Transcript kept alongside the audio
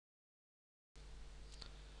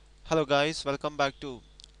Hello guys, welcome back to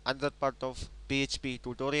another part of PHP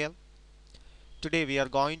tutorial. Today we are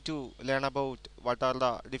going to learn about what are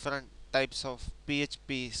the different types of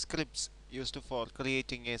PHP scripts used for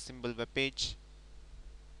creating a simple web page.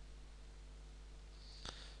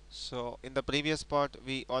 So in the previous part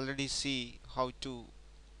we already see how to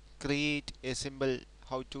create a symbol,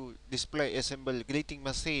 how to display a symbol greeting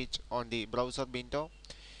message on the browser window.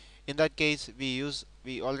 In that case we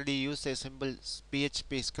already use a simple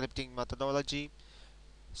PHP scripting methodology.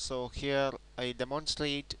 So here I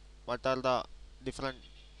demonstrate what are the different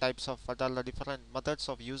methods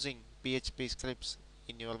of using PHP scripts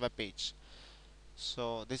in your web page.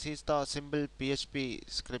 So this is the simple PHP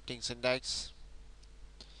scripting syntax.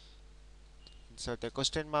 Insert a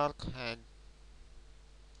question mark, and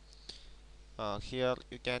here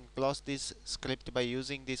you can close this script by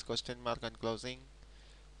using this question mark and closing.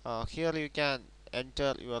 Here you can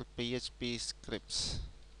enter your PHP scripts.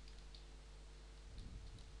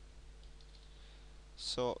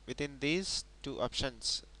 So within these two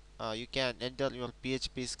options, you can enter your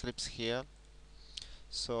PHP scripts here.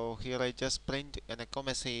 So here I just print an echo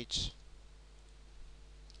message,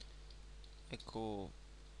 echo.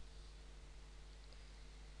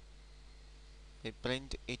 I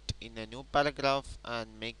print it in a new paragraph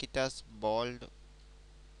and make it as bold.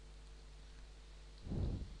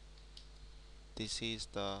 This is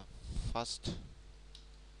the first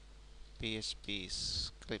PHP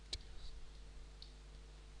script.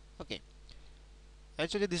 Okay,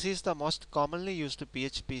 actually this is the most commonly used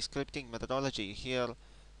PHP scripting methodology. Here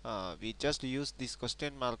we just use this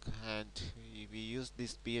question mark and we use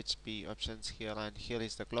these PHP options here, and here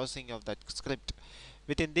is the closing of that script.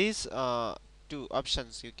 Within these two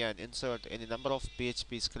options you can insert any number of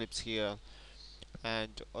PHP scripts here,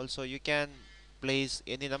 and also you can place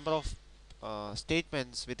any number of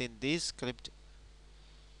statements within this script.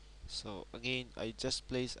 So again I just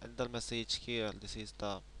place another message here. This is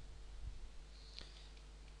the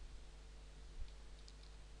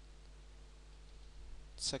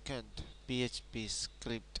second PHP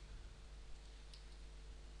script.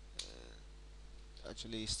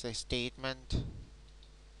 Actually it's a statement.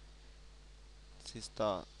 This is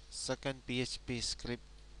the second PHP script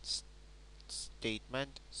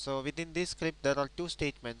statement. So within this script there are two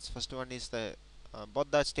statements. First one is the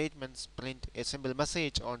both the statements print a simple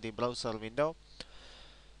message on the browser window.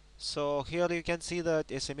 So here you can see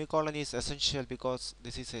that a semicolon is essential because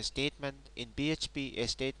this is a statement. In PHP a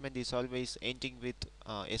statement is always ending with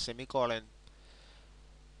a semicolon.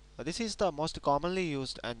 This is the most commonly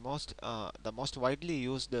used and the most widely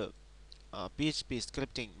used PHP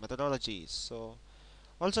scripting methodology. So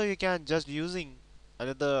also you can just using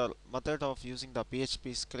another method of using the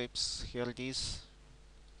PHP scripts. Here it is.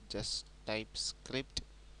 Just type script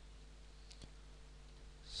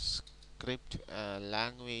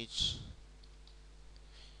language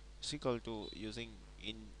is equal to, using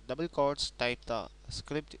in double quotes, type the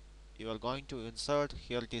script you are going to insert.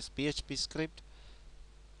 Here it is PHP script.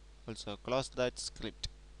 Also close that script.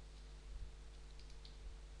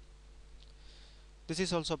 This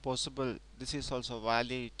is also possible, this is also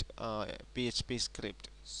valid PHP script.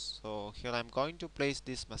 So here I'm going to place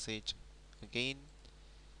this message again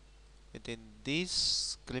within this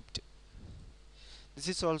script. This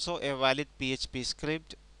is also a valid PHP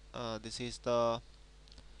script. This is the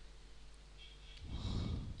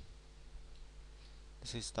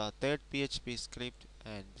third PHP script,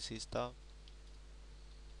 and this is the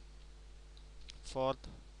fourth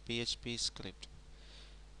PHP script.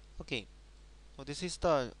 Okay, so this is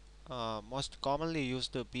the most commonly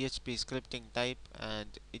used PHP scripting type,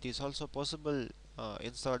 and it is also possible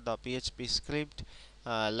insert the PHP script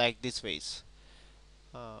like this ways.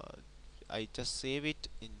 Uh, I just save it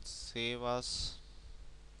in save as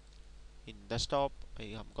in desktop. I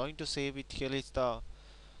am going to save it. Here is the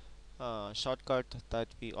shortcut that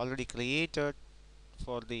we already created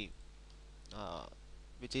for the uh,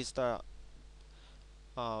 which is the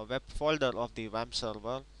web folder of the WAMP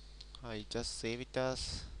server. I just save it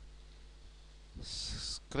as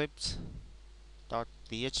scripts.php.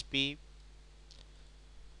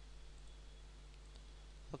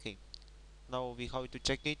 Okay, now we have to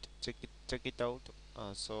check it out.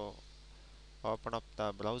 So open up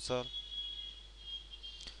the browser.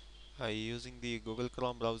 Using the Google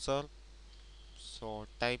Chrome browser. So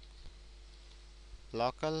type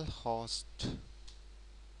localhost.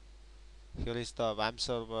 Here is the WAMP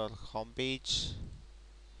server homepage,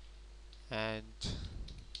 and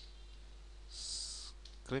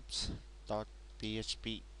scripts.php.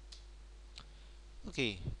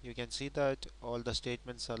 Okay, you can see that all the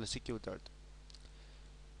statements are executed.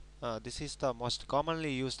 this is the most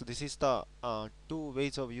commonly used. This is the two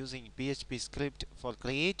ways of using PHP script for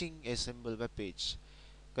creating a simple web page.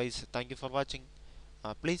 Guys, thank you for watching.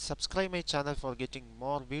 Please subscribe my channel for getting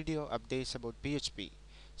more video updates about PHP.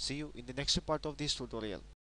 See you in the next part of this tutorial.